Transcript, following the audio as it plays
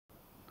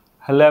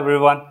Hello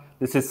everyone,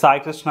 this is Sai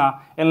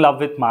Krishna in love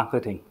with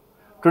marketing.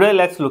 Today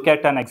let's look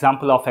at an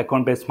example of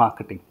account-based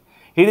marketing.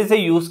 Here is a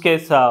use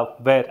case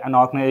where an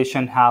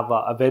organization have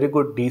a very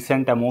good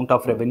decent amount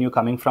of revenue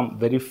coming from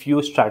very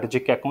few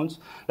strategic accounts.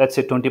 Let's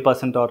say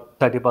 20% or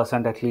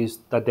 30% at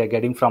least that they're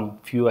getting from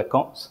few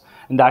accounts.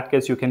 In that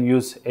case, you can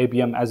use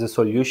ABM as a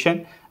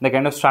solution. The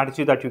kind of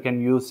strategy that you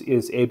can use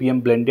is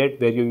ABM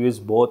blended, where you use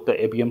both the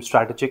ABM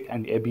strategic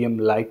and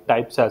ABM light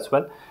types as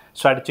well.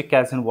 Strategic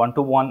as in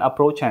one-to-one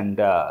approach and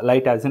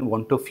light as in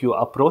one-to-few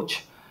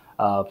approach.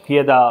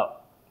 Here the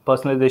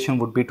personalization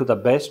would be to the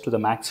best, to the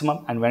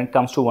maximum, and when it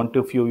comes to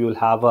one-to-few, you'll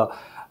have a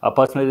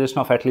personalization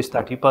of at least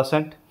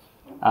 30%.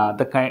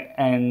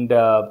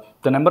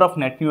 The number of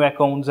net new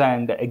accounts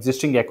and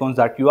existing accounts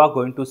that you are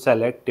going to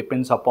select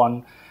depends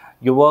upon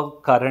your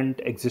current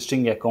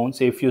existing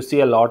accounts. If you see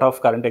a lot of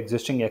current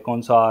existing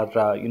accounts are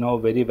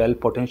very well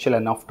potential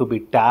enough to be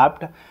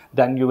tapped,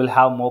 then you will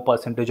have more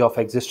percentage of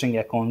existing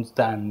accounts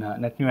than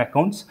net new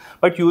accounts.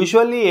 But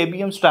usually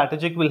ABM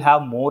strategic will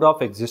have more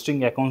of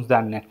existing accounts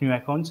than net new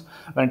accounts.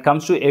 When it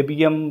comes to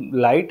ABM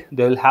light,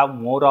 they will have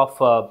more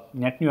of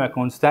net new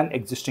accounts than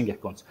existing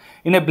accounts.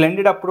 In a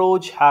blended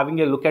approach,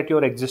 having a look at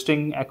your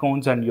existing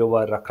accounts and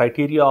your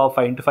criteria of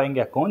identifying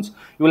accounts,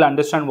 you will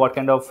understand what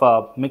kind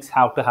of mix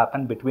have to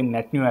happen between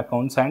net new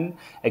accounts and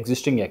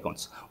existing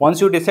accounts. Once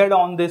you decide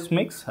on this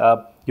mix,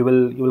 you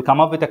will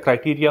come up with a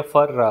criteria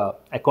for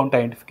account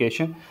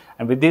identification,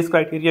 and with these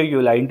criteria you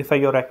will identify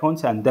your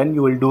accounts, and then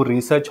you will do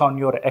research on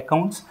your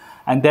accounts,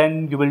 and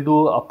then you will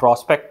do a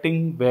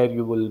prospecting where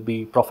you will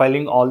be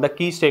profiling all the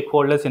key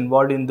stakeholders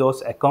involved in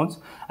those accounts,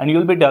 and you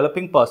will be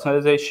developing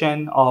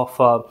personalization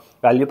of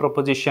value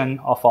proposition,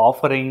 of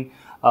offering,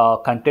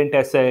 content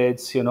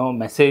assets,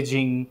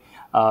 messaging,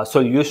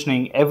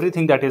 solutioning,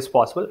 everything that is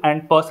possible.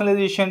 And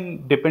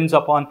personalization depends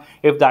upon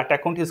if that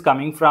account is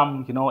coming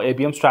from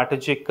ABM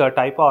strategic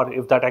type, or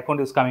if that account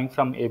is coming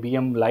from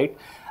ABM light.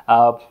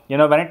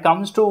 When it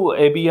comes to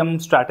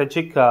ABM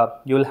strategic,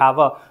 you will have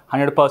a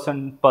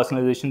 100%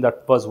 personalization.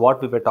 That was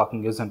what we were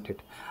talking, isn't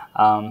it?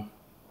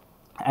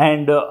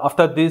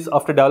 After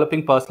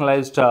developing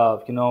personalized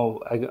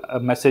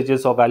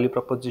messages or value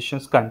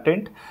propositions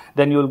content,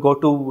 then you will go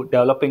to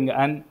developing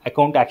an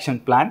account action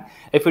plan.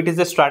 If it is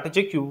a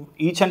strategic,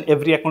 each and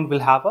every account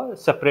will have a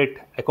separate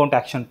account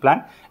action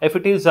plan. If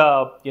it is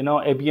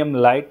ABM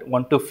light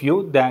one to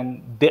few,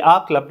 then they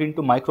are clubbed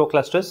into micro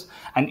clusters,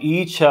 and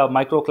each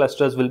micro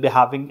clusters will be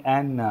having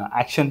an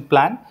action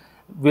plan.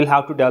 We'll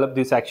have to develop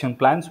these action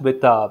plans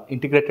with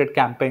integrated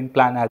campaign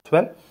plan as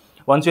well.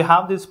 Once you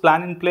have this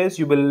plan in place,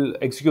 you will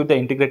execute the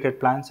integrated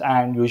plans,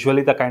 and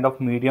usually the kind of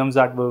mediums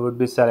that we would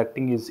be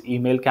selecting is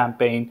email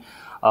campaign,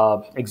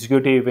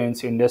 executive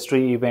events,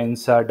 industry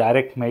events,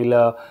 direct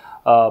mailer,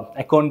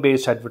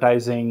 account-based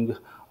advertising,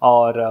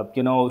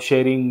 or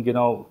sharing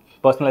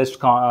personalized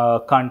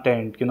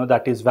content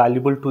that is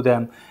valuable to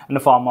them in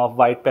the form of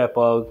white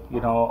paper,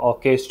 or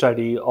case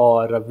study,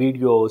 or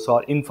videos,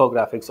 or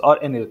infographics,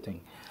 or anything.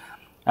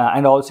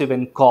 And also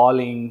even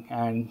calling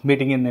and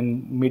meeting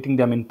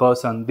them in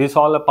person. This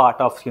all a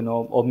part of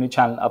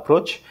omni-channel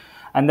approach.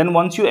 And then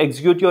once you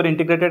execute your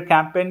integrated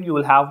campaign, you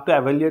will have to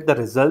evaluate the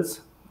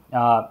results.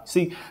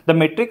 See, the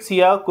metrics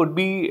here could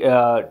be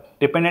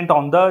dependent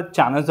on the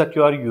channels that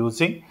you are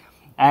using,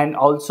 and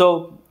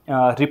also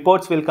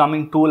reports will come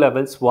in two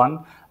levels.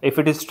 One, if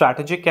it is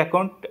strategic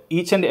account,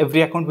 each and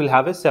every account will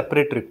have a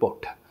separate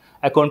report,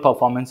 account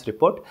performance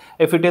report.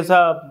 If it is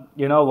a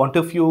one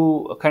to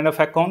few kind of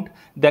account,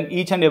 then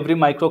each and every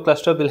micro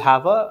cluster will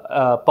have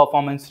a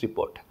performance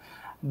report.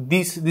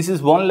 This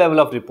is one level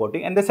of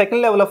reporting, and the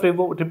second level of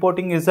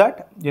reporting is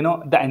that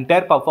the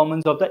entire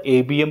performance of the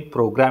ABM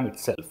program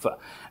itself,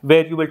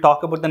 where you will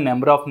talk about the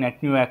number of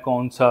net new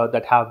accounts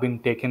that have been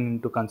taken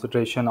into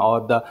consideration,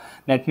 or the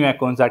net new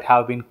accounts that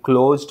have been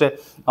closed,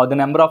 or the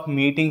number of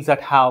meetings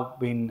that have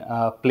been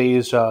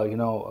placed,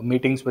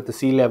 meetings with the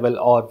C level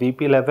or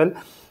VP level.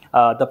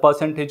 The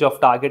percentage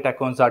of target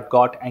accounts that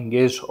got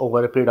engaged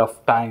over a period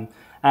of time,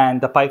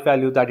 and the pipe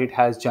value that it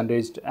has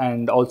generated,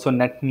 and also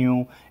net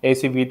new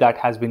ACV that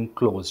has been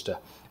closed.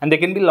 And there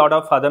can be a lot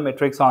of other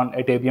metrics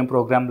at ABM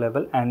program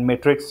level, and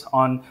metrics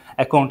on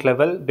account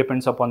level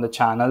depends upon the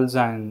channels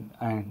and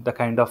the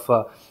kind of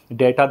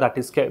data that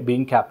is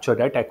being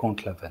captured at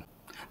account level.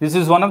 This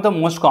is one of the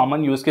most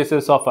common use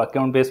cases of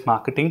account-based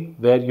marketing,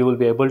 where you will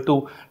be able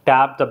to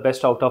tap the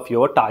best out of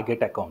your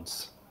target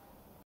accounts.